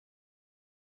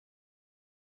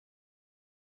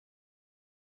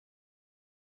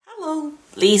Hello,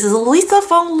 this is Lisa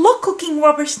from Look Cooking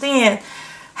Rubber Stand.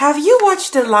 Have you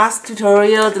watched the last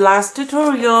tutorial? The last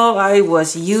tutorial I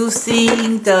was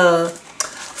using the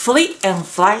Flit and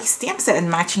Fly stamp set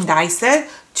and matching die set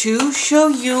to show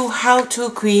you how to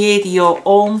create your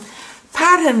own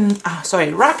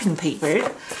wrapping paper.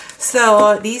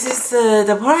 So this is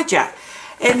the project.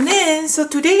 And then, so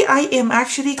today I am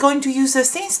actually going to use the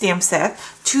same stamp set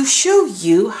to show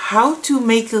you how to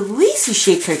make a lacy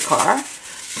shaker card.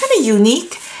 Kind of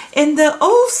unique. And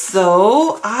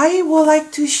also, I would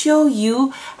like to show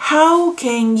you how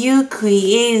can you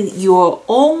create your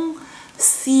own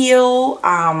seal,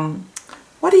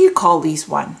 what do you call this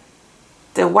one?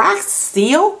 The wax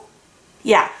seal?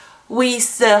 Yeah,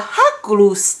 with the hot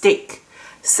glue stick.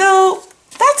 So,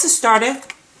 that's started.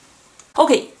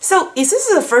 Okay, so if this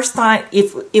is the first time,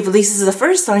 if this is the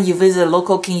first time you visit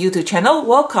Local King YouTube channel,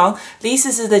 welcome. This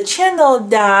is the channel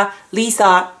that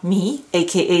Lisa, me,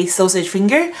 aka Sausage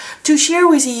Finger, to share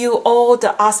with you all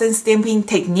the awesome stamping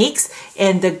techniques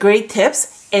and the great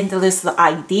tips and the list of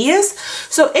ideas.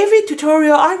 So every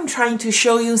tutorial I'm trying to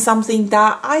show you something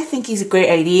that I think is a great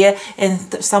idea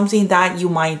and something that you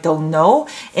might don't know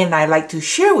and I like to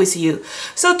share with you.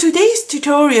 So today's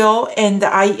tutorial, and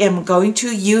I am going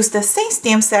to use the same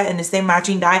stamp set and the same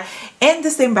matching die and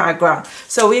the same background.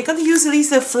 So we're going to use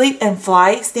this Flit and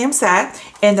Fly stamp set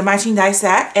and the matching die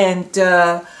set and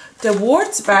the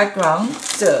words background,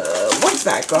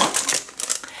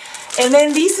 And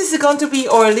then this is going to be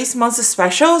our this month's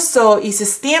special. So it's a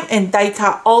stamp and die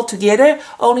cut all together,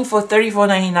 only for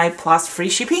 $34.99 plus free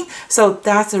shipping. So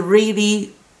that's a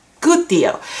really good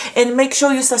deal. And make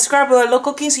sure you subscribe to our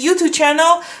Local Kings YouTube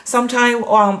channel. Sometimes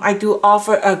I do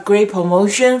offer a great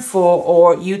promotion for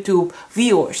our YouTube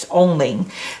viewers only.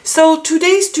 So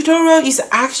today's tutorial is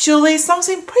actually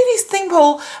something pretty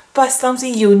simple, but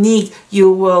something unique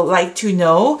you will like to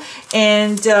know.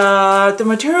 And the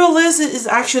material list is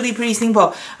actually pretty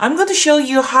simple. I'm going to show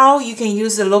you how you can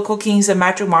use the Local Kings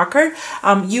magic marker,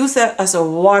 use it as a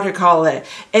watercolor,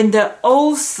 and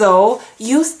also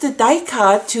use the die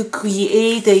cut to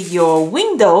create your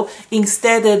window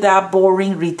instead of that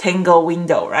boring rectangle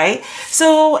window, right?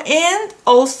 So, and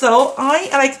also I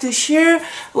like to share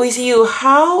with you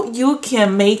how you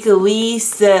can make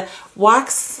these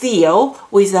wax seal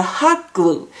with a hot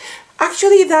glue.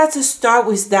 Actually, let's start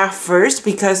with that first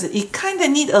because it kind of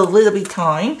need a little bit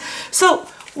time. So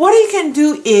what you can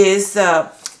do is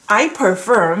I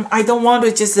don't want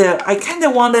to just I kind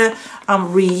of want to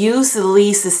reuse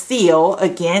this seal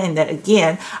again and then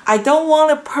again. I don't want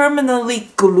to permanently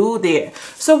glue there.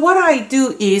 So what I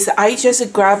do is I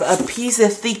just grab a piece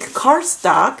of thick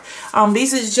cardstock.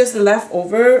 This is just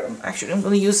leftover. Actually, I'm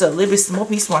going to use a little bit small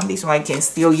piece one. This one I can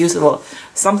still use for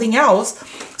something else.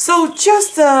 So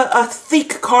just a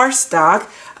thick cardstock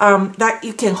that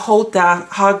you can hold that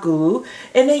hot glue.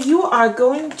 And then you are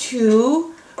going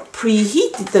to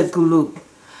preheat the glue.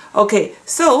 Okay,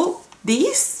 so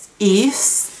this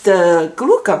is the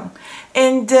glue gun,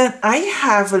 and then I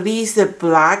have this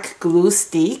black glue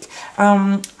stick.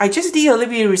 I just did a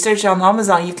little bit of research on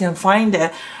Amazon. You can find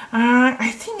it.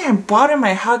 I think I bought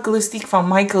my hot glue stick from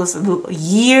Michael's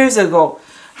years ago.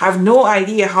 I have no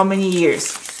idea how many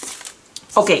years.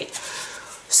 Okay.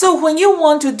 So when you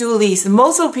want to do this,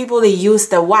 most of the people, they use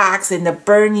the wax and the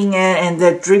burning it and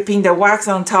the dripping the wax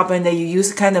on top, and then you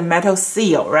use kind of metal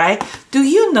seal, right? Do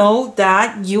you know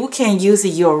that you can use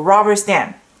your rubber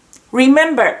stamp?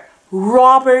 Remember,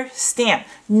 rubber stamp,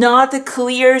 not the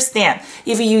clear stamp.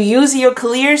 If you use your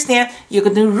clear stamp, you're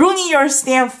going to ruin your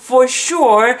stamp for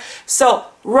sure. So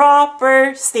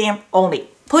rubber stamp only.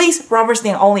 Please, rubber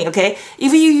stamp only, okay?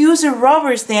 If you use a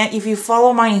rubber stamp, if you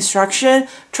follow my instruction,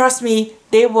 trust me,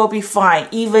 they will be fine.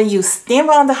 Even you stamp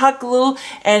on the hot glue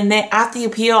and then after you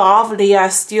peel off, they are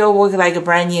still work like a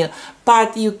brand new.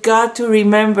 But you got to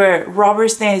remember, rubber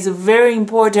stamp is very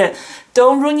important.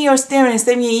 Don't ruin your stamp and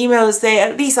send me an email and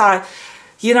say, Lisa,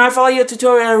 you know, I follow your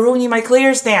tutorial and ruining my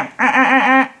clear stamp.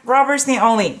 Rubber stamp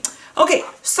only. Okay,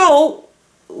 so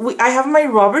I have my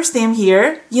rubber stamp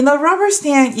here. You know, rubber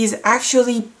stamp is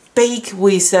actually baked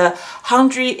with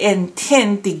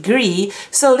 110 degree,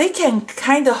 so they can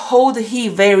kind of hold the heat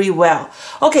very well.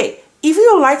 Okay, if you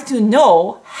would like to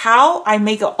know how I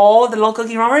make all the Local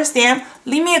King rubber stamp,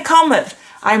 leave me a comment.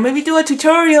 I maybe do a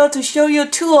tutorial to show you a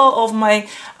tour of my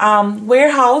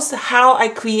warehouse, how I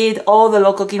create all the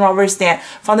Local King rubber stamp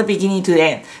from the beginning to the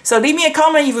end. So leave me a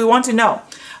comment if you want to know.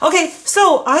 Okay,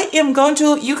 so I am going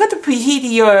to, you got to preheat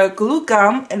your glue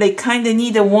gun, and they kind of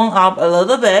need to warm up a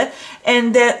little bit.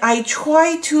 And then I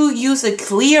try to use a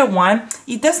clear one.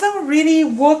 It doesn't really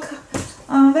work.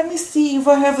 Let me see if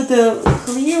I have the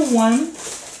clear one.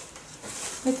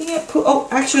 I think I put, oh,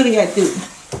 actually I do.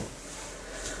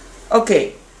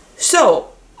 Okay,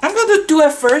 so I'm going to do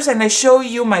it first and I show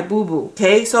you my boo-boo,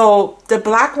 okay? So the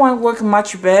black one works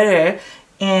much better.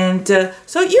 And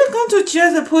so you're going to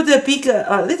just put a big,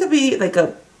 little bit like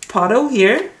a puddle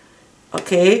here.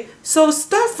 Okay, so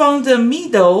start from the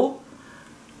middle,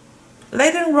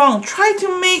 let it run. Try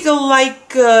to make it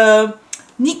like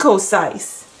nickel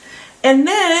size. And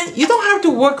then you don't have to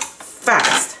work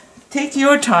fast. Take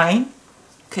your time.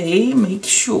 Okay, make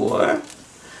sure.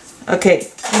 Okay,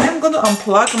 and I'm going to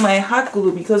unplug my hot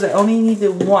glue because I only need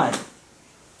one.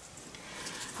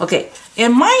 Okay,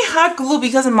 and my hot glue,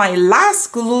 because my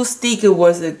last glue stick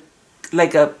was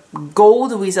like a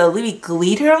gold with a little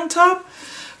glitter on top.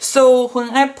 So when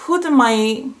I put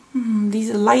my,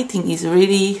 this lighting is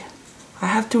really, I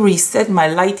have to reset my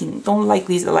lighting. Don't like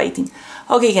this lighting.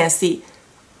 Okay, you can see.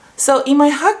 So in my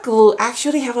hot glue,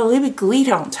 actually have a little bit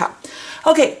glitter on top.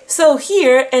 Okay, so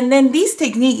here, and then this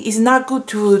technique is not good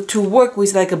to work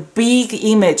with like a big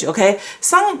image, okay?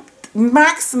 Some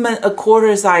maximum a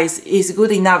quarter size is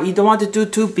good enough. You don't want to do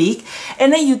too big.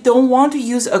 And then you don't want to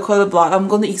use acrylic block. I'm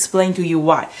going to explain to you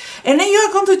why. And then you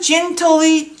are going to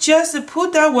gently just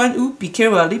put that one. Ooh, be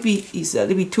careful, it's a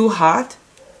little bit too hot.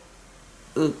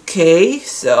 Okay,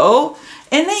 so,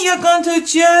 and then you're going to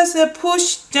just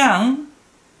push down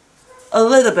a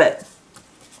little bit.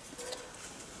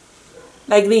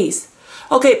 Like this.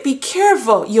 Okay, be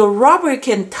careful. Your rubber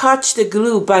can touch the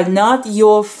glue, but not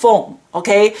your foam.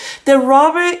 Okay, the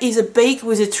rubber is baked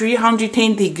with a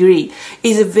 310 degree.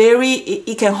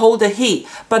 It can hold the heat,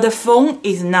 but the foam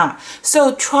is not.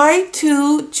 So try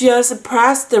to just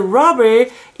press the rubber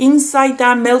inside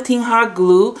that melting hot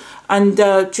glue and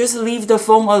just leave the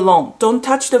foam alone. Don't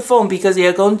touch the foam because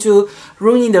you're going to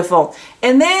ruin the foam.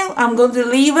 And then I'm going to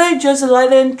leave it, just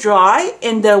let it dry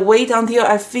and wait until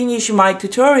I finish my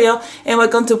tutorial and we're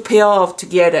going to peel off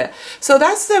together. So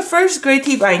that's the first great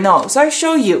tip I know. So I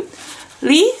show you.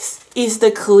 This is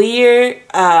the clear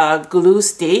glue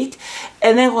stick,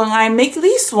 and then when I make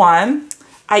this one,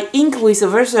 I ink with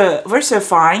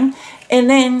VersaFine, and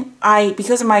then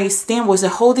because my stamp was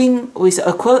holding with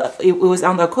acrylic, it was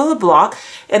on the acrylic block,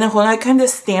 and then when I kind of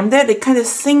stamped it, it kind of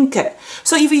sink it.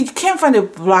 So if you can't find a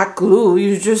black glue,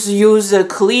 you just use the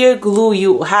clear glue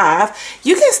you have.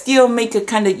 You can still make a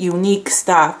kind of unique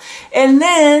stuff. And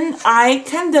then I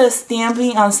kind of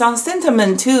stamping on some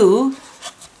sentiment too.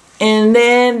 And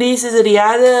then this is the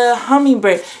other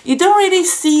hummingbird. You don't really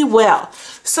see well.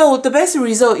 So the best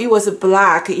result, it was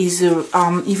black, is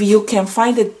if you can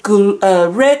find a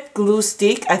red glue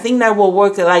stick, I think that will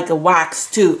work like a wax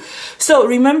too. So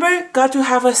remember, got to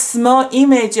have a small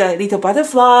image, a little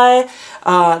butterfly,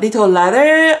 little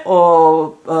letter,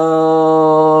 or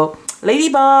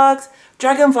ladybugs,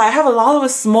 dragonfly. I have a lot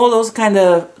of small those kind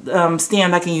of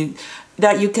stamp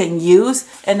that you can use,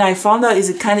 and I found out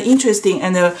is kind of interesting,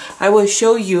 and I will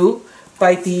show you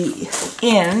by the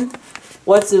end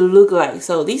what it look like.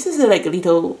 So this is like a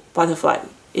little butterfly.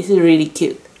 It's really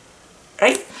cute,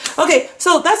 right? Okay,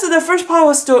 so that's the first part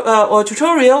of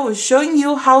tutorial, was showing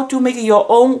you how to make your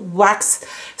own wax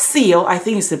seal. I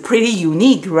think it's pretty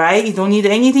unique, right? You don't need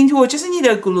anything to it, just need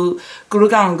a glue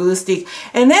gun, glue stick.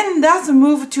 And then let's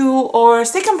move to our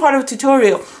second part of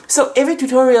tutorial. So every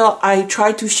tutorial I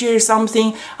try to share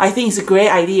something I think is a great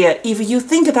idea. If you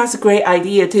think that's a great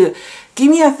idea too, give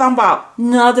me a thumb up,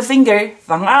 not a finger,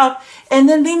 thumb up, and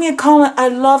then leave me a comment. I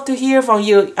love to hear from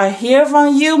you. I hear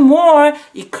from you more.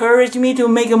 Encourage me to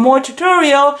make a more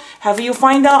tutorial. Have you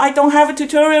find out I don't have a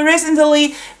tutorial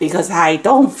recently? Because I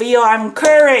don't feel I'm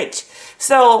encouraged.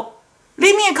 So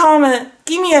leave me a comment,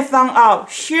 give me a thumb up,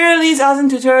 share this awesome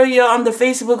tutorial on the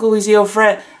Facebook with your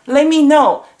friend. Let me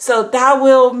know. So that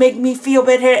will make me feel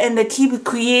better and keep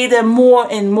creating more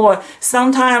and more.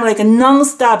 Sometimes like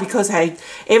non-stop, because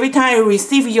every time I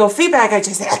receive your feedback, I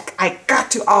just say, I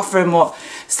got to offer more.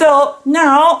 So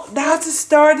now let's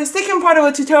start the second part of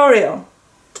the tutorial.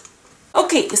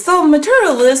 Okay, so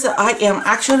material list, I am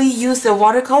actually use the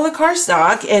watercolor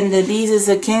cardstock, and this is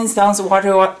a Kenstown's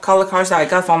watercolor cardstock I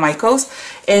got from Michaels,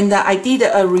 and I did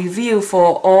a review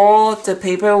for all the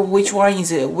paper, which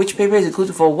paper is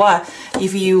good for what.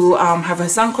 If you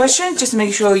have some question, just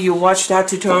make sure you watch that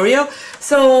tutorial.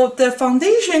 So the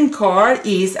foundation card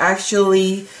is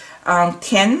actually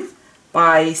 10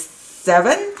 by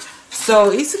 7,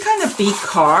 so it's a kind of big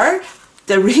card.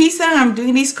 The reason I'm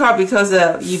doing this card, because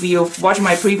if you watch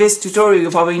my previous tutorial, you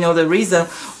probably know the reason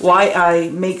why I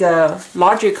make a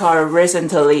larger card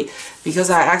recently, because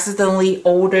I accidentally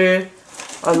ordered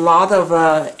a lot of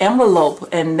envelope,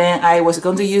 and then I was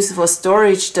going to use for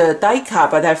storage the die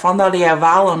cut, but I found out they are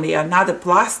vellum, they are not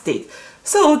plastic.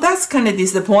 So that's kind of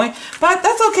disappointing, but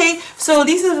that's okay. So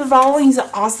this is the following is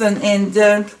awesome, and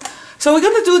so we're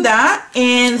gonna do that.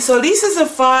 And so this is a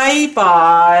 5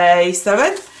 by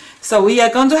 7. So we are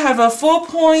going to have a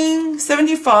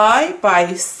 4.75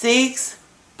 by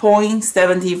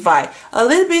 6.75, a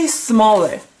little bit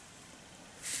smaller,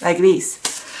 like this.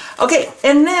 Okay,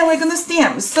 and then we're gonna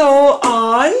stamp. So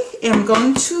I am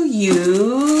going to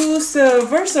use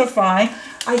VersaFine.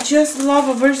 I just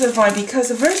love VersaFine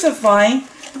because VersaFine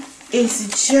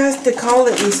is just, the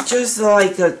color is just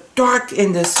like a dark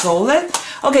and solid.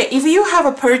 Okay, if you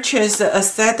have purchased a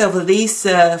set of these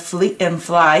Flit and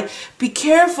Fly, be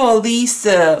careful these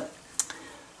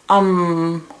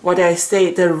what I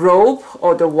say, the rope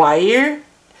or the wire.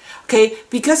 Okay,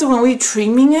 because when we're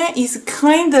trimming it, it's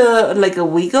kind of like a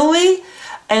wiggly,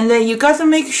 and then you got to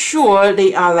make sure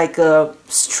they are like a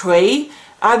straight.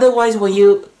 Otherwise, when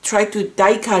you try to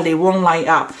die cut, they won't line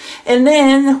up. And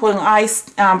then when I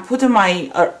put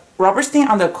my rubber stamp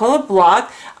on the color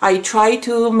block, I try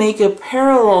to make a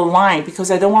parallel line because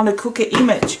I don't want to cook an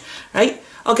image, right?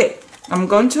 Okay, I'm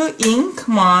going to ink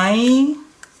my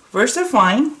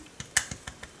VersaFine.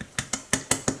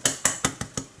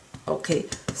 Okay,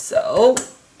 so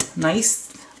nice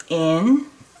and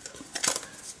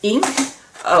ink.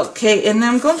 Okay, and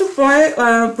I'm going to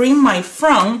bring my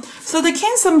front. So the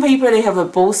Canson paper, they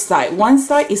have both sides. One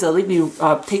side is a little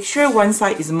bit texture, one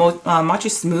side is much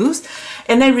smooth.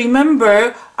 And then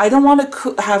remember, I don't want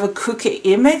to have a cookie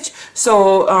image,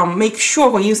 so make sure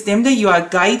when you stamp it, you are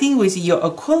guiding with your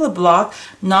acrylic block,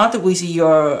 not with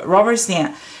your rubber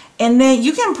stamp. And then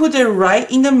you can put it right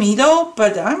in the middle,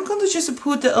 but I'm going to just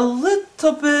put a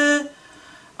little bit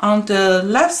on the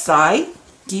left side.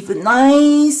 Give a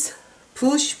nice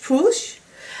push.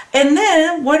 And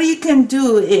then what you can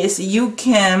do is you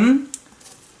can,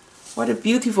 what a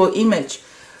beautiful image.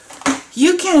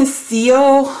 You can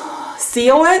seal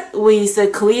it with a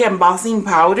clear embossing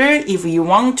powder if you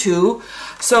want to.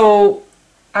 So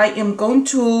I am going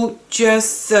to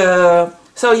just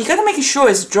so you gotta make sure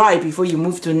it's dry before you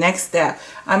move to the next step.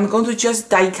 I'm going to just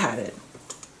die cut it.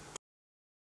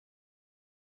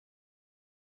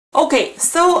 Okay,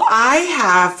 so I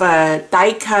have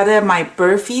die cut my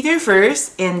bird feeder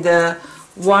first, and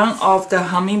one of the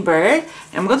hummingbird.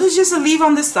 I'm going to just leave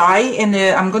on the side, and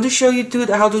I'm going to show you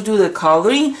how to do the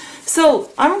coloring. So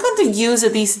I'm going to use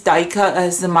this die cut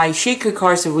as my shaker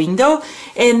cards window,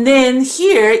 and then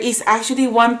here is actually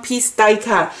one piece die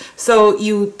cut. So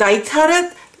you die cut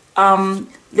it,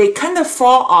 they kind of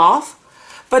fall off,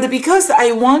 but because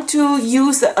I want to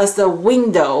use it as a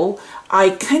window,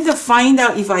 I kind of find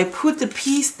out if I put that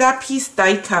piece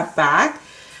die cut back,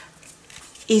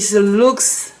 it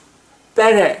looks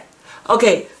better.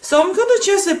 Okay, so I'm going to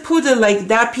just put like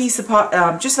that piece of,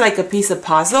 just like a piece of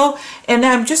puzzle, and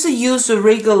then I'm just use a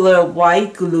regular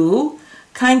white glue,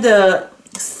 kind of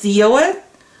seal it.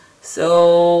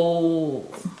 So,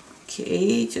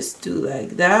 okay, just do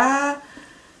like that.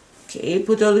 Okay,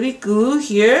 put a little bit glue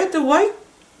here. The white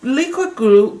liquid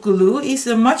glue is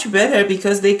much better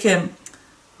because they can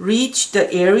reach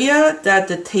the area that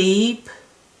the tape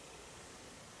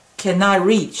cannot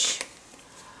reach.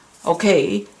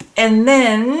 Okay, and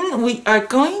then we are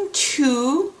going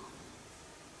to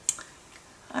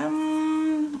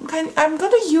I'm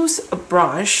going to use a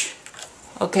brush.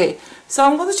 Okay, so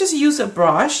I'm going to just use a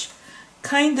brush,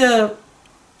 kind of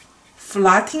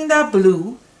flatten that the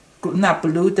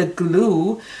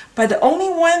glue. But the only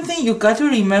one thing you got to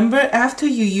remember, after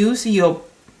you use your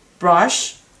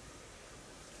brush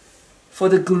for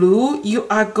the glue, you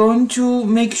are going to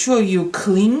make sure you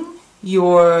clean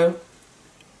your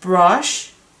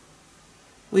brush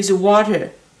with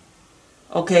water.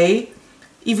 Okay,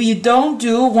 if you don't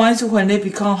do, once when they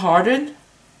become hardened,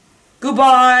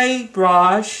 goodbye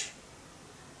brush,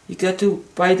 you got to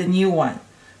buy the new one.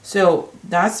 So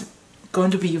that's going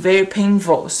to be very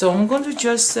painful. So I'm going to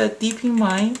just dip in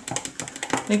mine,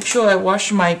 make sure I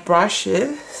wash my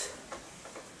brushes.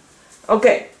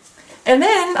 Okay, and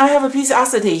then I have a piece of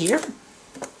acetate here.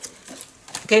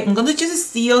 Okay, I'm going to just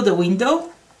seal the window.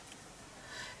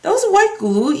 Those white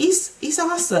glue is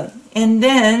awesome, and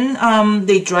then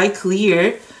they dry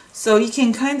clear, so you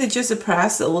can kind of just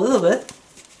press a little bit.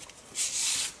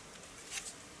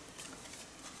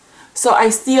 So I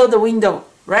seal the window,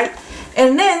 right?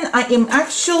 And then I am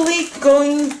actually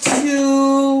going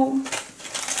to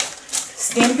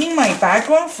stamping my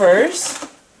background first.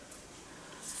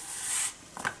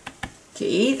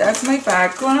 Okay, that's my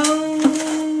background,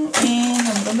 and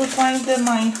I'm going to find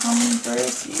my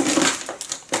hummingbirds here.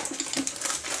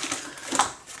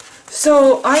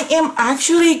 So I am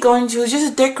actually going to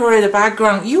just decorate the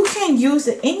background. You can use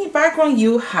any background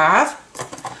you have.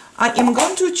 I am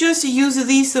going to just use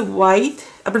this white,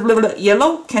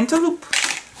 yellow cantaloupe.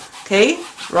 Okay,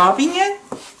 rubbing it.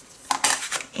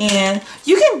 And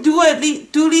you can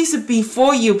do this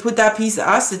before you put that piece of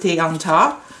acetate on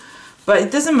top. But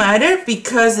it doesn't matter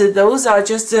because those are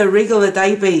just a regular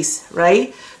dye base,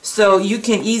 right? So you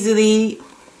can easily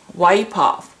wipe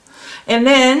off. And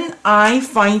then I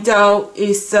find out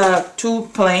it's too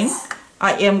plain.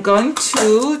 I am going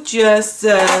to just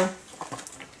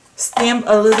stamp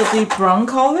a little bit brown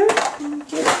color.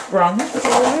 Get brown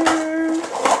color.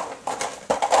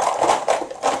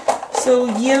 So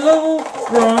yellow,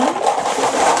 brown.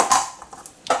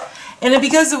 And then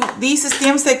because these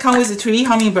stamps that come with a tree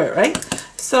hummingbird, right?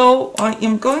 So I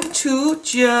am going to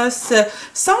just,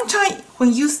 sometimes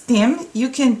when you stamp, you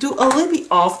can do a little bit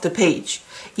off the page.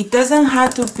 It doesn't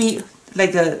have to be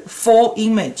like a full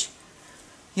image.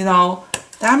 You know,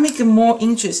 that makes it more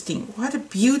interesting. What a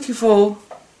beautiful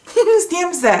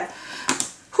stamp set.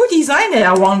 Who designed it,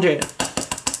 I wonder?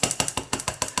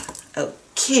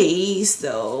 Okay,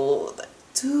 so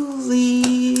do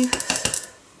these.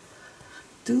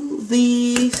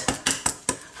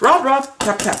 Rub,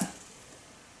 tap, tap.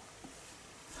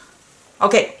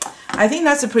 Okay, I think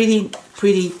that's a pretty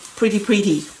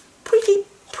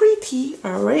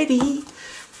already.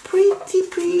 Pretty.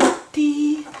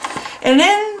 And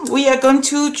then we are going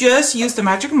to just use the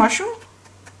magic mushroom.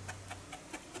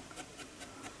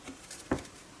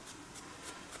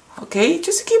 Okay,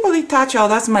 just keep a little touch out.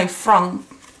 That's my front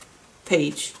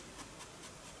page.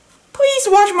 Please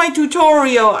watch my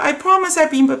tutorial. I promise I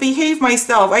behave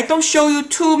myself. I don't show you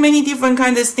too many different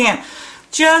kinds of stamp.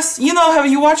 Just, you know, have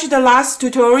you watched the last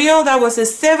tutorial? That was a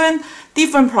 7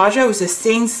 different projects with the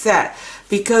same set.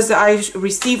 Because I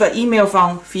received an email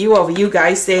from a few of you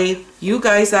guys say you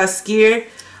guys are scared,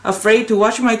 afraid to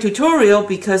watch my tutorial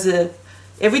because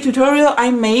every tutorial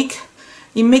I make,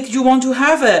 it makes you want to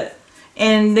have it.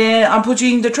 And then I put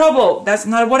you in the trouble. That's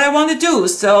not what I want to do.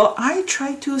 So I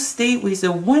try to stay with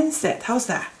the one set. How's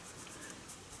that?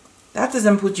 That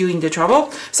doesn't put you in the trouble.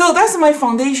 So that's my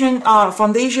foundation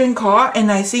card,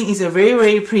 and I think it's a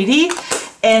very pretty.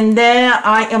 And then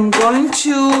I am going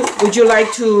to, would you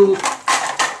like to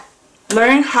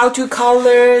learn how to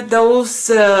color those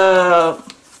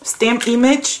stamp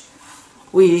image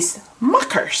with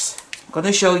markers? I'm going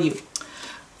to show you.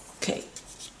 Okay.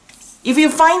 If you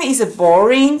find it's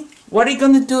boring, what you're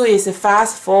going to do is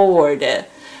fast forward it.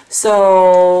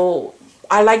 So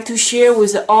I like to share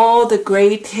with all the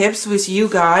great tips with you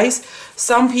guys.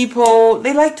 Some people,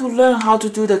 they like to learn how to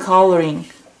do the coloring,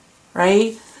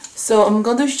 right? So I'm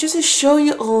going to just show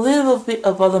you a little bit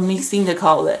about the mixing the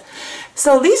color.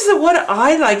 So this is what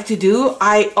I like to do.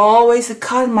 I always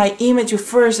cut my image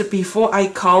first before I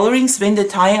coloring, spend the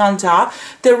time on top.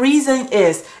 The reason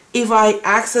is if I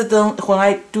when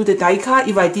I do the die cut,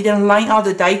 if I didn't line out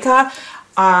the die cut,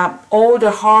 all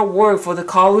the hard work for the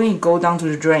coloring go down to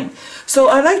the drain. So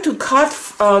I like to cut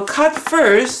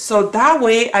first, so that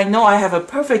way I know I have a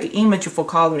perfect image for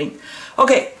coloring.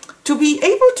 Okay, to be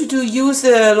able to use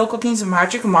the Local King's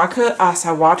magic marker as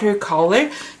a watercolor,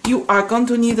 you are going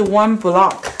to need one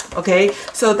block. Okay,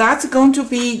 so that's going to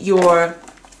be your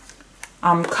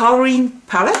coloring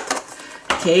palette.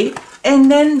 Okay,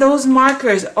 and then those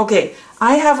markers. Okay,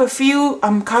 I have a few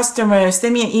customers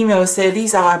send me an email say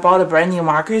these are I bought a brand new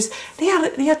markers. They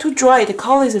are too dry. The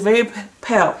color is very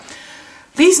pale.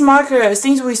 These markers,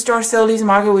 since we start selling these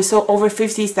markers, we sold over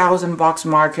 50,000 box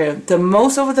marker. The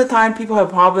most of the time people have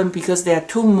problem because they are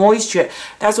too moisture.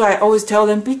 That's why I always tell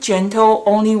them be gentle,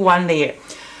 only one layer.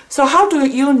 So how do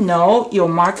you know your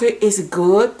marker is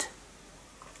good?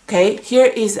 Okay, here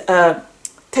is a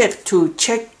tip to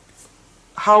check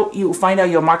how you find out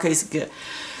your marker is good.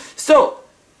 So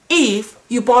if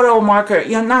you bought a marker,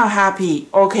 you're not happy,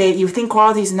 okay, you think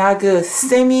quality is not good,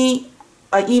 send me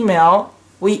an email.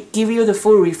 We give you the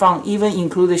full refund, even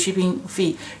include the shipping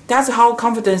fee. That's how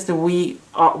confident we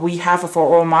have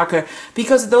for our marker.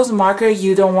 Because those markers,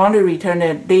 you don't want to return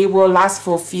it. They will last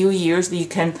for a few years. You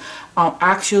can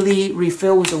actually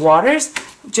refill with the waters.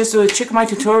 Just to check my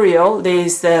tutorial. There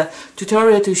is a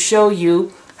tutorial to show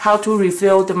you how to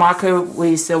refill the marker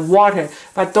with water.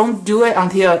 But don't do it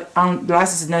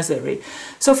unless it's necessary.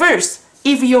 So first,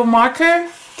 if your marker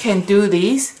can do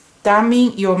this, that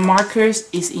means your markers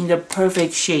is in the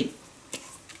perfect shape.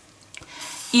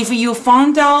 If you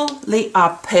found out they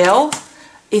are pale,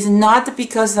 It's not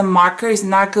because the marker is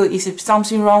not good, it's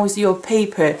something wrong with your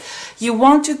paper. You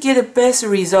want to get the best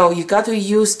result, you got to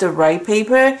use the right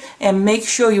paper, and make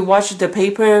sure you watch the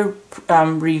paper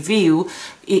review.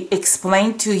 It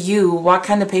explains to you what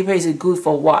kind of paper is good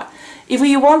for what. If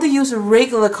you want to use a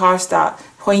regular cardstock,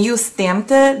 when you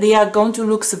stamp it, they are going to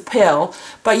look pale,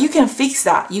 but you can fix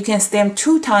that. You can stamp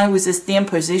 2 times with the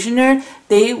stamp positioner.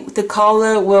 The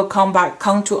color will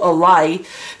come to a light.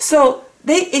 So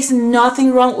there is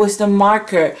nothing wrong with the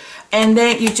marker, and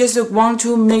then you just want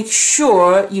to make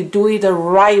sure you do it the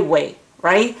right way,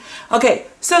 right? Okay,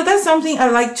 so that's something I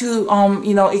like to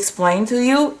explain to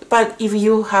you. But if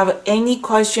you have any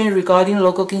question regarding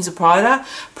Local Kings product,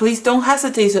 please don't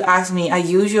hesitate to ask me. I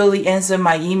usually answer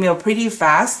my email pretty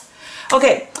fast.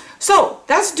 Okay, so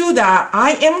let's do that.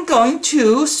 I am going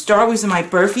to start with my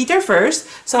bird feeder first.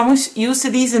 So I'm going to use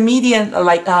these medium,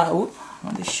 I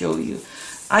want to show you.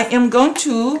 I am going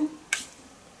to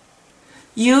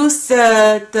use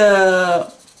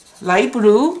the light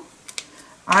blue.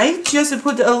 I just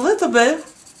put a little bit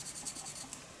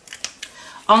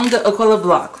on the acrylic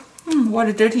block. What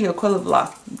a dirty acrylic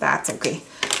block. That's okay.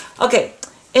 Okay,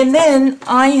 and then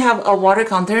I have a water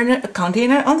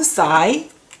container on the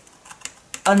side,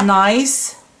 a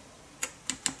nice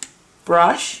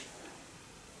brush,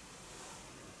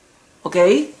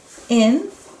 okay, and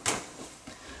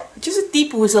just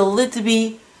dip with a little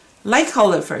bit light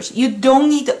color first. You don't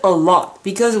need a lot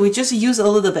because we just use a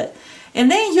little bit. And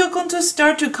then you're going to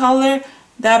start to color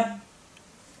that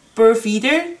bird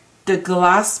feeder, the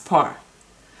glass part.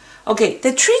 Okay,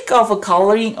 the trick of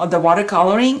coloring or the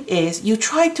watercoloring is you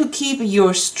try to keep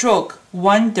your stroke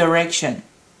one direction.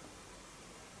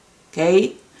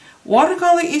 Okay,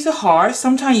 watercolor is hard.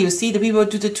 Sometimes you see the people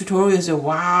do the tutorials,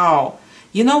 wow.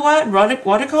 You know what?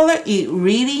 Watercolor, it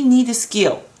really needs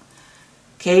skill.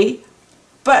 Okay,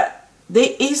 but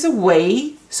there is a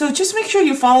way, so just make sure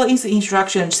you follow the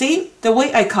instructions. See the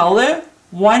way I color,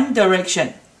 one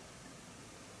direction.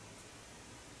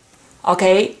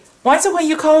 Okay, once when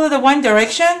you color the one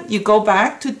direction, you go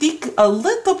back to dig a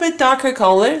little bit darker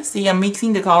color. See, I'm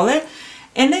mixing the color,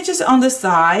 and then just on the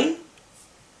side,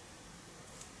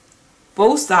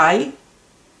 both sides,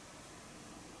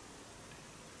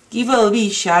 give it a little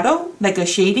bit shadow, like a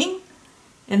shading,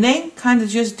 and then kind of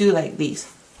just do like this.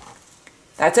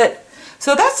 That's it.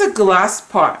 So that's the glass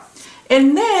part.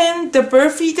 And then the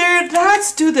bird feeder,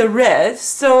 let's do the red.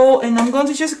 So, and I'm going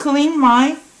to just clean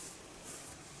my,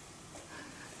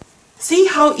 see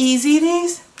how easy it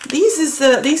is?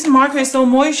 This marker is so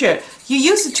moisture. You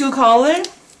use the 2 color,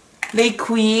 they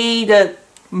create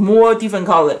more different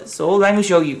colors. So let me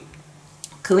show you.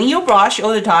 Clean your brush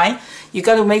all the time. You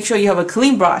got to make sure you have a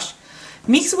clean brush.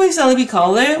 Mix with a little bit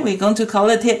color. We're going to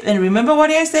color tip. And remember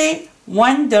what I say?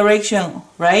 One direction,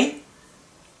 right?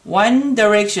 One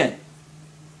direction.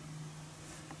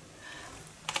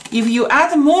 If you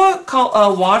add more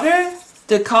water,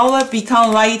 the color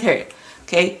become lighter.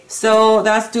 Okay, so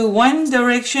let's do one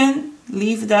direction.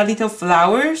 Leave that little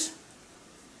flowers.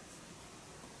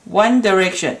 One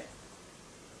direction.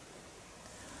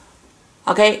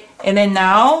 Okay, and then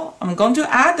now I'm going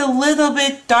to add a little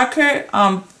bit darker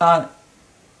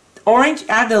orange,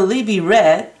 add a little bit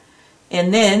red,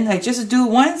 and then I just do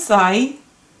one side.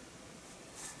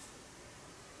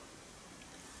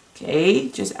 Okay,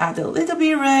 just add a little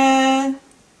bit red.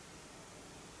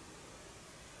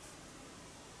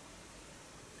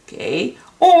 Okay,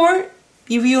 or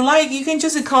if you like, you can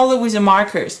just color with the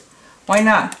markers. Why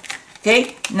not?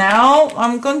 Okay, now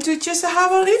I'm going to just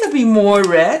have a little bit more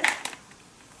red.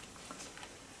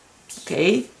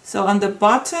 Okay, so on the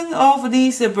bottom of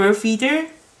this bird feeder,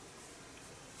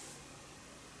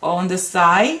 on the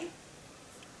side.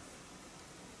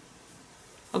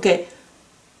 Okay,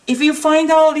 if you find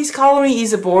out this coloring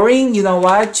is boring, you know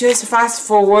what, just fast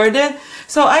forward it.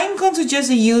 So I'm going to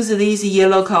just use this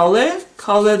yellow color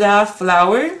that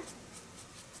flower.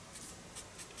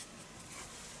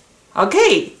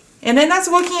 Okay, and then that's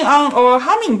working on our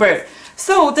hummingbird.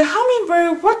 So the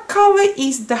hummingbird, what color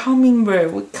is the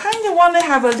hummingbird? We kind of want to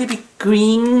have a little bit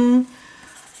green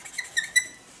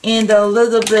and a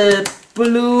little bit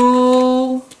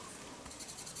blue,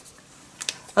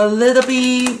 a little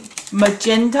bit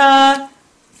magenta,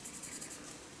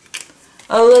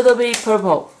 a little bit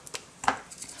purple.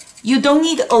 You don't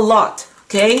need a lot,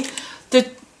 okay? The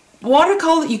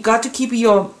watercolor, you got to keep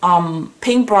your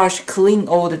paintbrush clean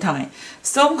all the time.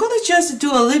 So I'm going to just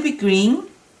do a little bit green.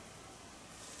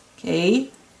 Okay.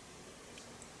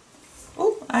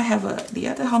 Oh, I have the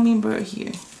other hummingbird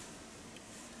here.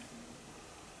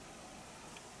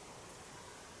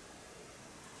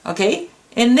 Okay,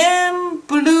 and then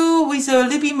blue with a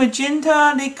little bit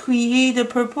magenta, they create a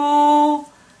purple.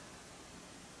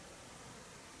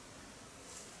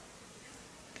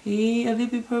 Okay, a little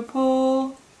bit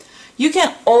purple. You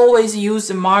can always use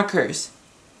the markers.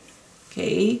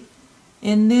 Okay,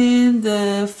 and then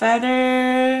the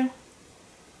feather.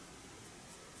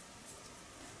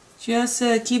 Just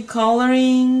keep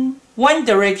coloring one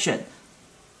direction.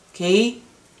 Okay,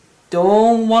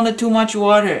 don't want too much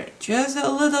water, just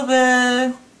a little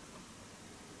bit.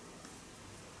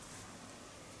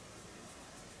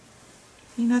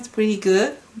 I think that's pretty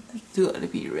good. Let's do a little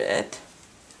bit red.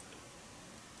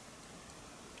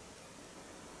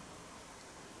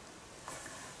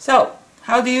 So,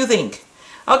 how do you think?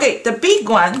 Okay, the big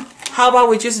one, how about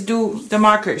we just do the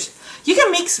markers? You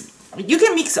can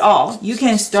mix all. You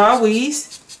can start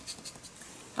with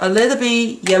a little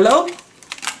bit yellow,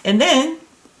 and then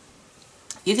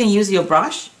you can use your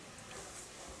brush,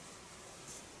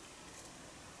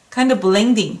 kind of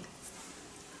blending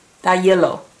that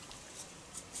yellow.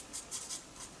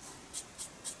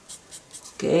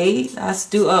 Okay, let's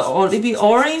do a little bit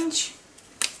orange.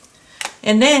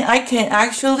 And then I can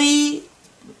actually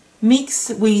mix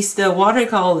with the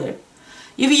watercolor.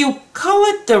 If you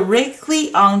color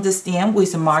directly on the stem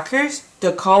with the markers,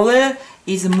 the color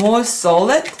is more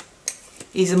solid,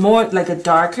 is more like a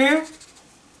darker.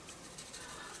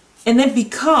 And then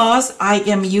because I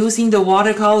am using the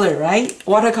watercolor, right?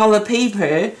 Watercolor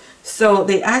paper, so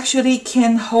they actually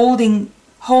can hold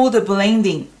the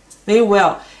blending very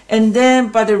well. And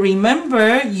then, but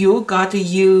remember, you got to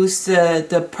use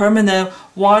the permanent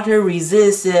water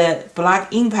resist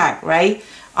black impact, right?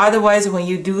 Otherwise, when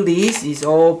you do this, it's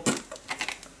all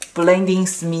blending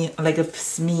smear, like a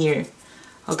smear.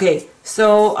 Okay,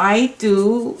 so I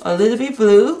do a little bit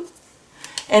blue,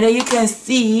 and then you can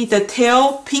see the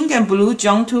tail pink and blue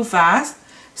jump too fast.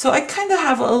 So I kind of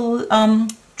have a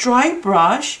dry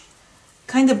brush,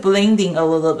 kind of blending a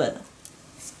little bit.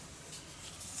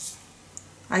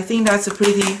 I think that's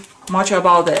pretty much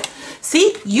about it.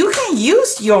 See, you can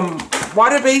use your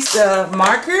water-based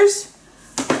markers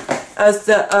as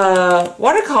the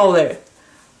watercolor.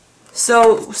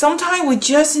 So sometimes we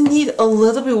just need a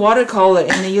little bit watercolor,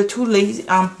 and then you're too lazy.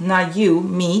 Not you,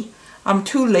 me. I'm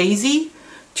too lazy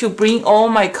to bring all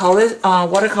my color,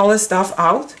 watercolor stuff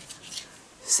out.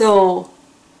 So,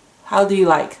 how do you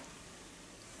like?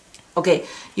 Okay,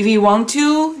 if you want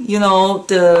to, you know,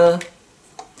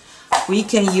 we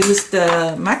can use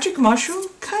the magic mushroom,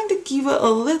 kind of give it a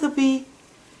little bit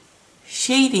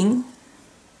shading.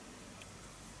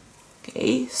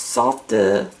 Okay, soft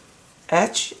the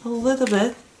edge a little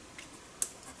bit,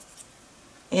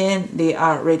 and they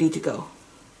are ready to go.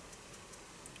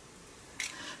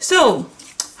 So,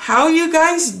 how you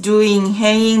guys doing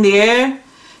hanging there?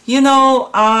 You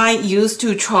know, I used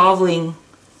to traveling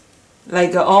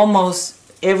like almost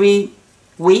every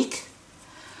week.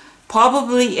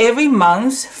 Probably every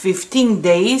month, 15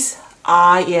 days,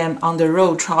 I am on the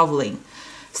road traveling.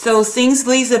 So since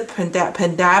there's a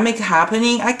pandemic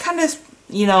happening, I kind of,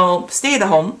 you know, stay at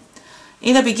home.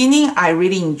 In the beginning, I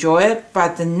really enjoy it,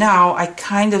 but now I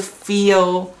kind of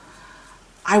feel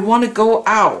I want to go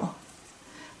out.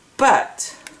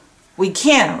 But we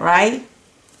can, right?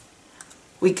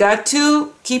 We got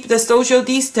to keep the social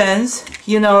distance,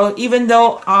 you know, even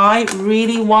though I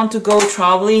really want to go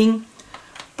traveling.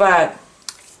 But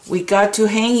we got to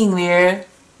hang in there,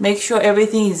 make sure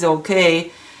everything is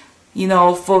okay, you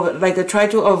know, for like try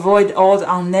to avoid all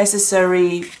the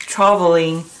unnecessary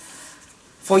traveling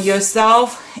for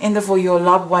yourself and for your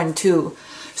loved one too.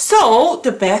 So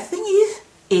the best thing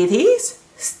is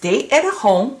stay at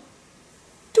home,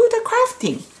 do the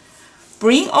crafting.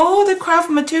 Bring all the craft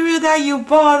material that you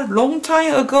bought long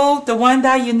time ago, the one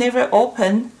that you never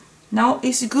opened. Now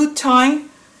is a good time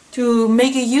to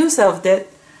make use of that.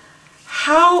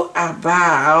 How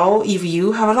about if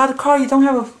you have a lot of cards, you don't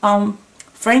have a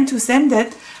friend to send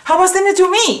it, how about send it to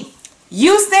me?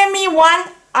 You send me one,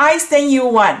 I send you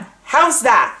one. How's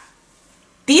that?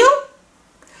 Deal?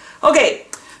 Okay,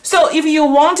 so if you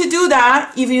want to do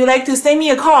that, if you like to send me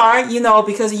a card, you know,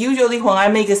 because usually when I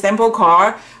make a sample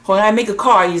card,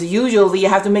 is usually I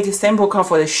have to make a sample card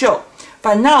for the show.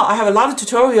 But now I have a lot of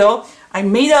tutorial, I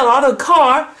made a lot of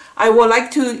card, I would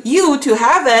like you to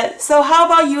have it. So how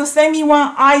about you send me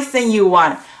one, I send you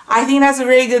one. I think that's a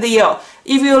very good deal.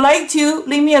 If you like to,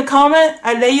 leave me a comment.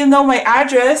 I let you know my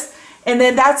address, and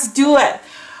then let's do it.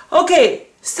 Okay,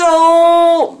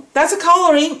 so that's a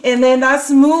coloring, and then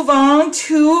let's move on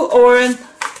to our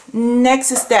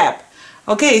next step.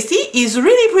 Okay, see, it's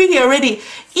really pretty already.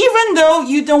 Even though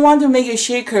you don't want to make a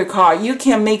shaker card, you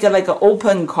can make it like an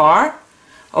open card.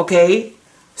 Okay.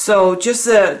 So just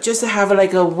have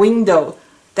like a window.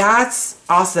 That's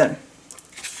awesome.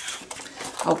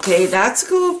 Okay, let's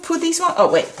go put this one.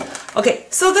 Oh wait. Okay,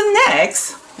 so the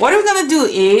next, what we're gonna do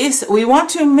is we want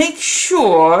to make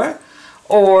sure,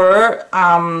 or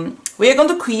we are going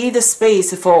to create a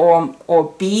space for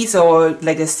or beads or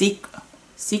like a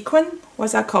sequin.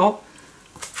 What's that called?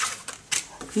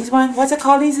 This one, what's it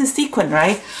called? This is sequin,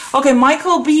 right? Okay,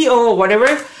 micro bead or whatever.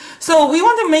 So we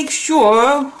want to make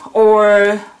sure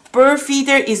our bird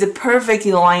feeder is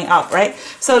perfectly lined up, right?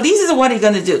 So this is what you're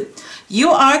gonna do. You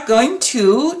are going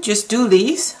to just do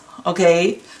this,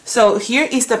 okay? So here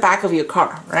is the back of your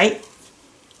car, right?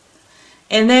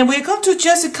 And then we're going to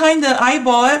just kind of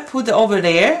eyeball it, put it over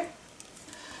there.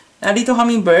 A little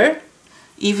hummingbird.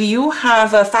 If you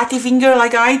have a fatty finger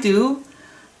like I do,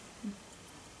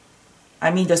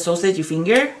 I mean the sausage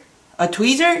finger, a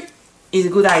tweezer is a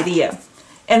good idea.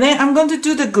 And then I'm going to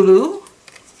do the glue.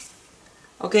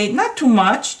 Okay, not too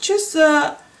much, just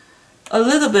a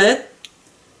little bit,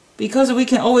 because we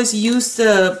can always use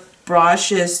the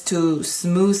brushes to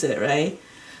smooth it, right?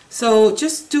 So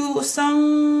just do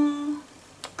some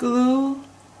glue.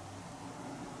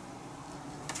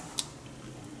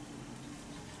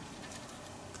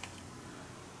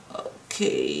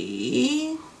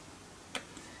 Okay.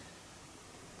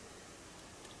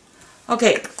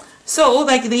 Okay, so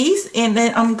like this, and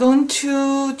then I'm going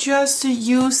to just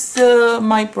use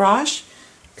my brush,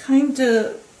 kind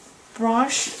of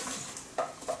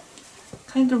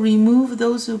remove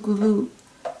those glue.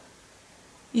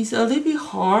 It's a little bit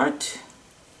hard.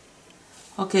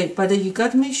 Okay, but you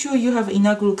got to make sure you have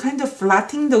enough glue. Kind of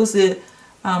flatten those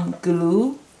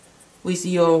glue with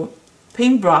your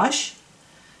paintbrush.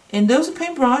 And those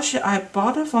paintbrush I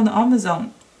bought it from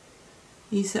Amazon.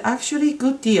 It's actually a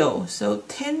good deal. So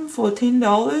 10 for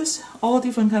 $10, all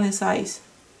different kind of size.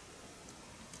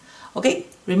 Okay,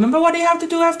 remember what you have to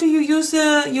do after you use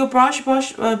your brush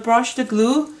the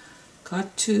glue?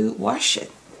 Got to wash it.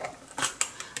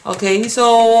 Okay,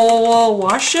 so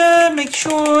wash it, make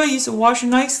sure it's washed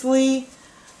nicely.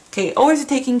 Okay, always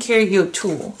taking care of your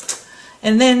tool.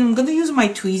 And then I'm going to use my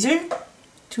tweezer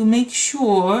to make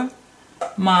sure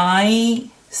my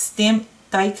stamp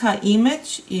die cut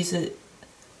image is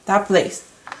that place.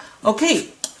 Okay,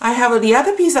 I have the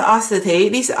other piece of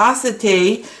acetate. This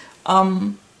acetate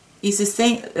is the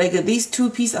same, like these two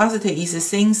pieces of acetate is the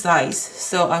same size.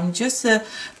 So I'm just,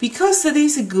 because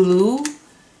this glue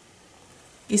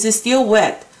is still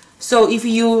wet, so if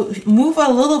you move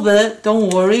a little bit, don't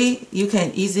worry, you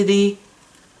can easily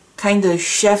kind of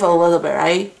shave a little bit,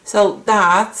 right? So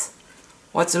that's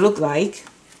what it looks like.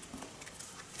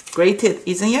 Great tip,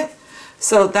 isn't it?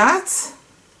 So that's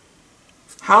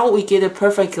how we get a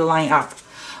perfect line up.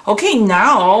 Okay,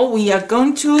 now we are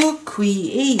going to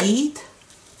create.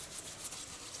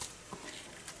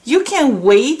 You can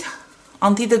wait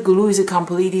until the glue is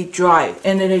completely dry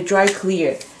and then it dry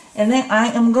clear. And then I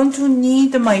am going to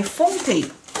need my foam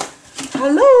tape.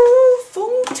 Hello,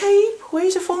 foam tape.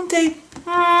 Where's the foam tape?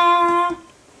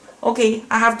 Okay,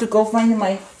 I have to go find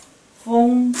my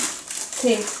foam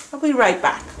tape. I'll be right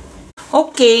back.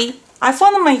 Okay, I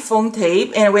found my foam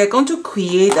tape and we're going to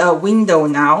create a window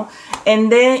now. And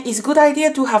then it's a good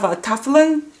idea to have a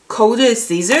Teflon coated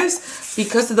scissors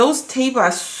because those tape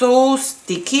are so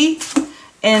sticky.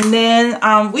 And then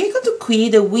we're going to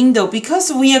create a window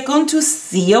because we are going to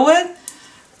seal it.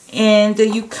 And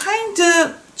you kind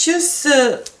of just,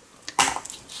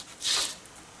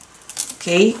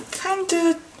 okay, kind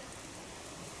of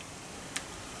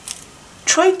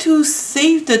try to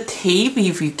save the tape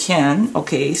if you can.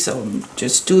 Okay, so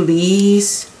just do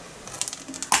these.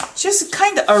 Just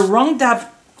kind of around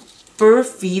that bird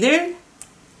feeder.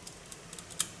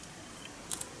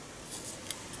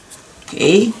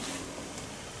 Okay.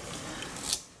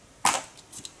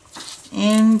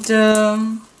 And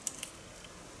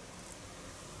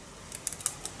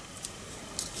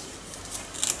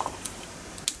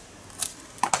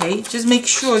okay, just make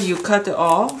sure you cut it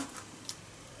off.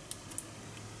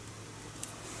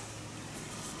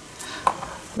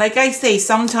 Like I say,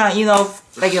 sometimes, you know,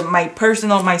 like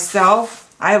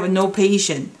myself, I have no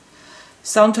patience.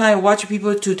 Sometimes I watch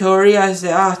people tutorial, I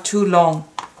say, too long.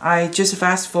 I just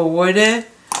fast forward it.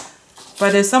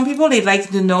 But some people, they like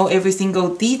to know every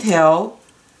single detail.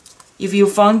 If you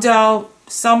found out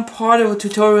some part of a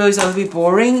tutorial is a little bit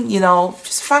boring, you know,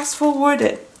 just fast forward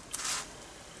it.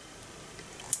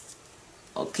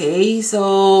 Okay,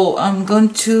 so I'm going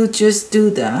to just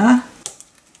do that.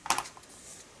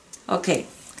 Okay,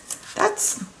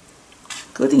 that's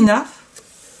good enough.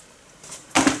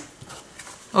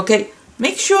 Okay,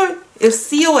 make sure you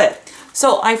seal it.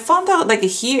 So I found out like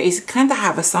here is kind of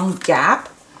have some gap.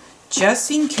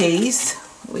 Just in case,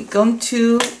 we're going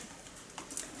to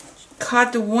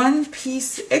cut one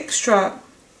piece extra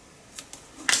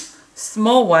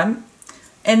small one,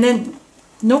 and then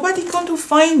nobody going to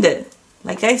find it.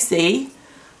 Like I say,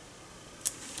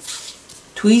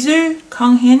 tweezer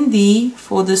come handy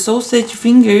for the sausage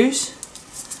fingers.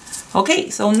 Okay,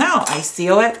 so now I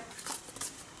seal it.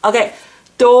 Okay,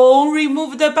 don't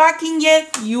remove the backing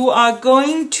yet. You are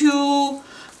going to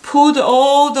put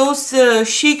all those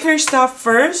shaker stuff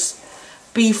first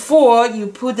before you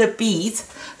put the beads.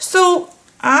 So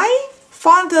I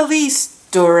found these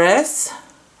dress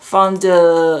from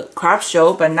the craft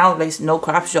show, but now there's no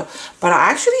craft show. But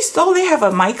I actually saw they have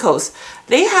a Michaels.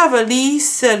 They have at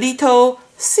least a little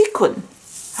sequin.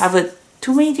 Have a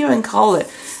too many different color.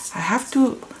 I have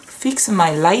to fix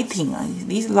my lighting.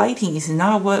 This lighting is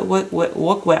not work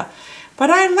well. But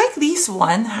I like this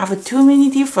one. Have a too many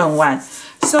different ones.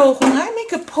 So when I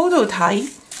make a prototype,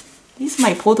 this is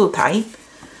my prototype.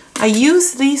 I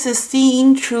use this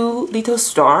seeing through little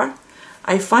star.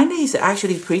 I find it is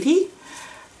actually pretty.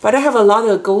 But I have a lot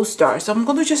of gold stars, so I'm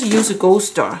going to just use a gold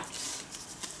star.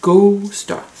 Gold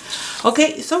star.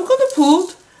 Okay, so I'm going to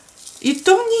put, you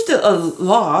don't need a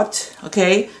lot,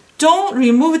 okay? Don't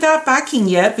remove that backing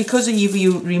yet, because if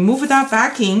you remove that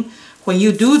backing, when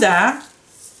you do that,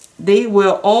 they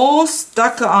will all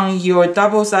stuck on your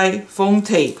double-sided foam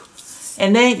tape.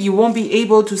 And then you won't be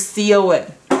able to seal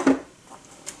it.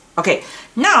 Okay,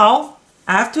 now,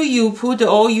 after you put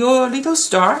all your little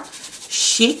star,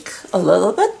 shake a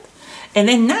little bit, and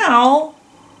then now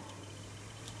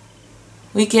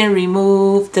we can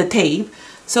remove the tape.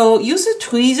 So use a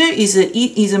tweezer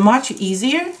is much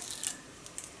easier.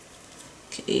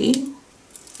 Okay,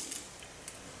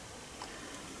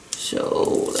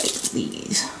 so like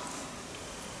these.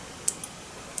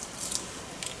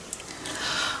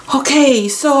 Okay,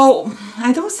 so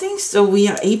I don't think so we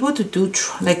are able to do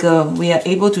we are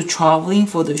able to traveling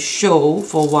for the show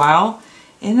for a while.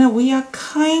 And we are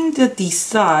kind of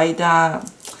decide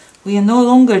that we are no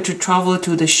longer to travel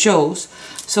to the shows.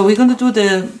 So we're going to do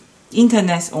the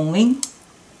internet only.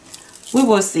 We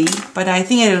will see. But I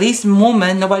think at this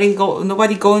moment, nobody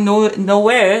going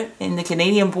nowhere. And the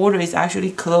Canadian border is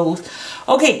actually closed.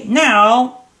 Okay,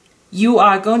 now you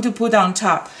are going to put on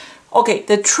top. Okay,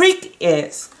 the trick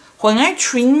is, when I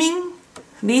trimming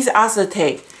this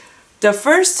acetate, the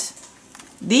first,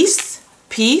 this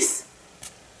piece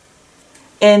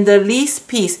and the this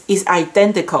piece is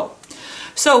identical.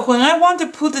 So when I want to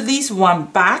put this one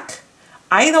back,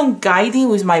 I don't guiding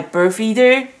with my bird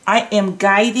feeder. I am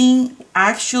guiding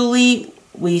actually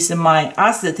with my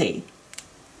acetate.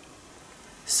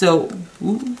 So,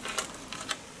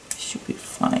 should be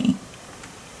fine.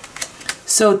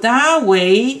 So that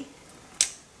way,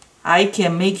 I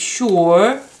can make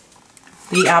sure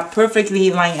they are perfectly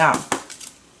lined up.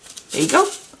 There you go.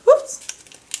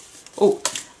 Oops. Oh.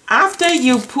 After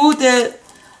you put the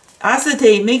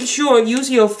acetate, make sure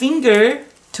use your finger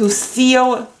to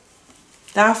seal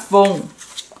that foam.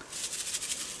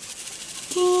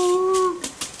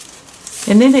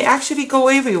 And then they actually go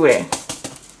everywhere.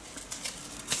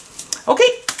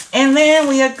 Okay, and then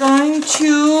we are going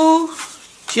to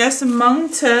just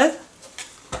mount it.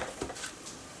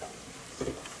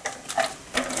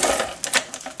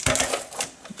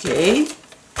 Okay,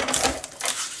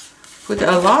 put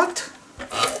a lot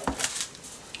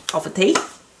of tape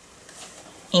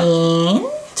and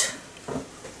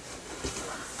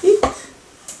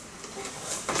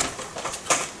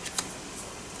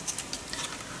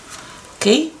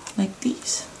okay, like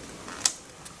this.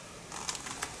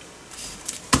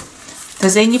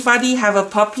 Does anybody have a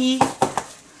puppy?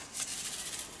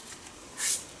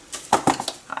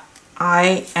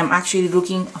 I am actually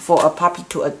looking for a puppy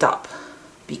to adopt,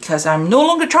 because I'm no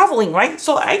longer traveling, right?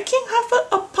 So I can have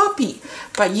a puppy.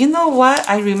 But you know what?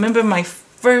 I remember my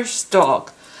first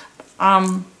dog.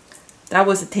 That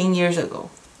was 10 years ago.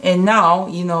 And now,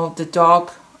 you know, the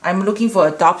dog, I'm looking for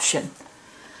adoption.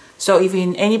 So if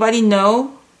anybody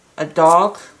know a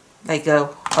dog, like a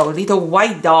little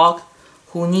white dog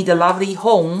who need a lovely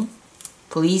home,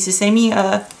 please send me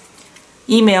a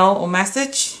email or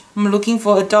message. I'm looking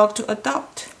for a dog to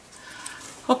adopt.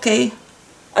 Okay,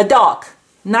 a dog.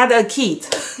 Not a kid,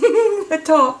 a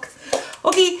dog.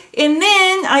 Okay, and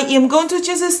then I am going to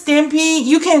just stamp it.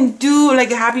 You can do like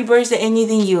a happy birthday,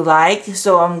 anything you like.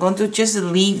 So I'm going to just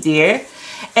leave there.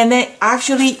 And then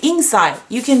actually inside,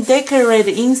 you can decorate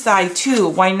the inside too.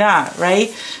 Why not,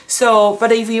 right? So,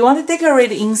 but if you want to decorate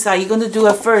the inside, you're going to do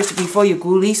it first before you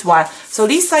glue this one. So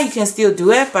this side you can still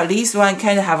do it, but this one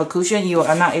kind of have a cushion. You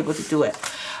are not able to do it.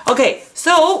 Okay,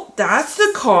 so that's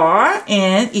the card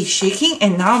and it's shaking,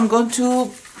 and now I'm going to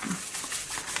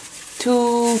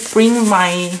bring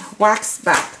my wax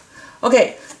back.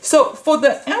 Okay, so for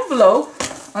the envelope,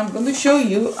 I'm going to show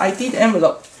you. I did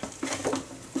envelope.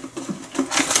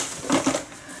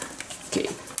 Okay,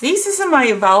 this is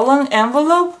my vellum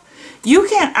envelope. You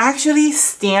can actually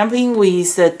stamping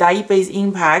with the dye-based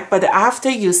impact, but after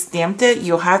you stamped it,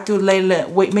 you have to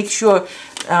make sure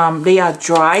they are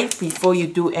dry before you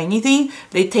do anything.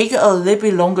 They take a little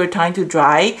bit longer time to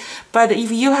dry, but if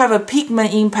you have a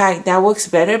pigment impact, that works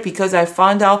better, because I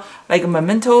found out like a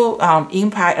memento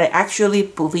impact, I actually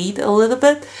bleed a little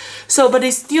bit. So, but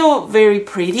it's still very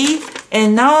pretty.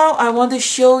 And now I want to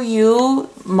show you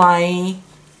my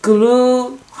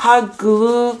glue, hot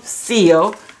glue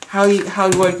seal. How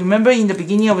it works. Remember in the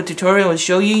beginning of a tutorial I was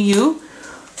showing you.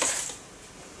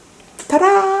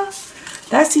 Ta-da!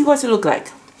 Let's see what it looks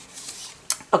like.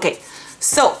 Okay,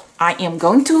 so I am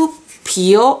going to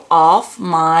peel off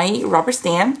my rubber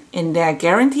stamp, and then I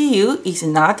guarantee you it's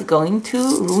not going to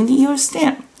ruin your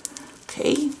stamp.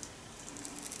 Okay.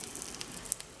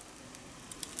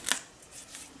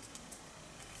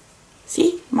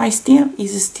 See, my stamp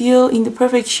is still in the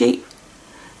perfect shape,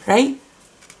 right?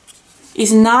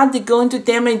 It's not going to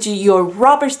damage your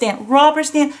rubber stamp. Rubber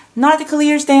stamp, not the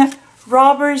clear stamp.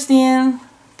 Rubber stamp.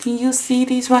 Can you see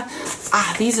this one?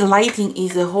 Ah, this lighting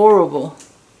is horrible.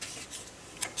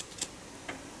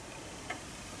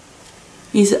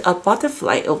 Is a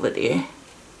butterfly over there.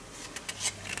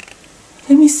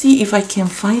 Let me see if I can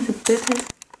find a better.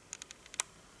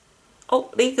 Oh,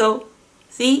 there you go.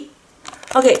 See?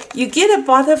 Okay, you get a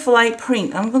butterfly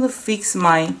print. I'm gonna fix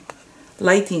my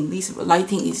lighting. This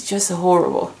lighting is just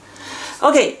horrible.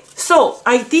 Okay, so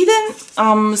I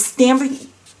didn't stamp.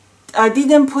 I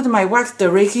didn't put my wax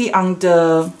directly on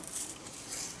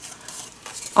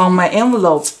my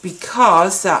envelope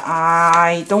because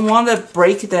I don't want to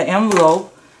break the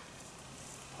envelope.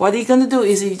 What you're gonna do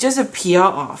is you just peel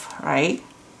off, right?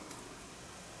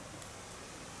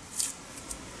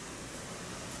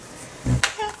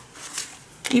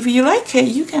 If you like it,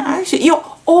 you can actually,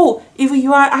 if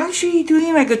you are actually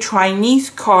doing like a Chinese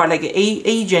card, like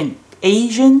an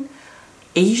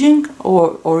Asian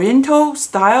or Oriental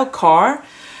style card,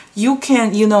 you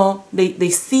can, they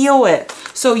seal it.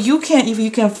 So you can, if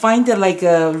you can find it like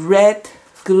a red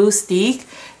glue stick,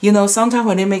 sometimes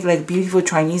when they make like beautiful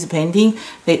Chinese painting,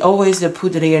 they always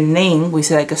put their name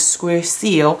with like a square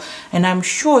seal. And I'm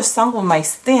sure some of my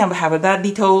stamp have that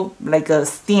little like a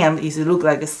stamp is look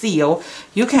like a seal.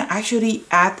 You can actually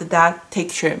add that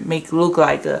texture, make it look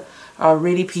like a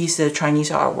really piece of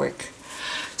Chinese artwork.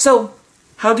 So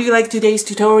how do you like today's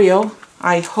tutorial?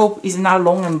 I hope it's not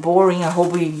long and boring. I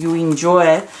hope you enjoy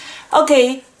it.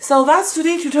 Okay, so that's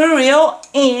today's tutorial,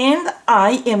 and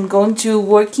I am going to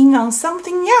working on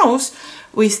something else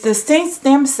with the same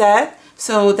stamp set,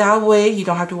 so that way you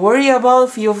don't have to worry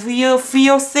about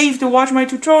feel safe to watch my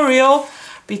tutorial,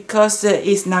 because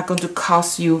it's not going to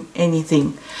cost you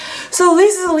anything. So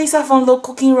this is Lisa from Low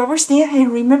Cooking Rubber Stamp,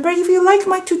 and remember, if you like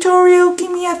my tutorial,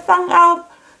 give me a thumb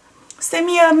up, send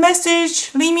me a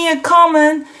message, leave me a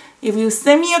comment. If you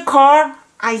send me a card,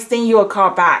 I send you a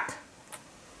card back.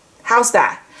 How's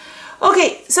that?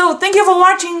 Okay, so thank you for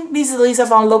watching. This is Lisa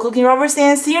from Low Cooking Rubber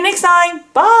Stamp. See you next time.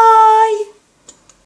 Bye!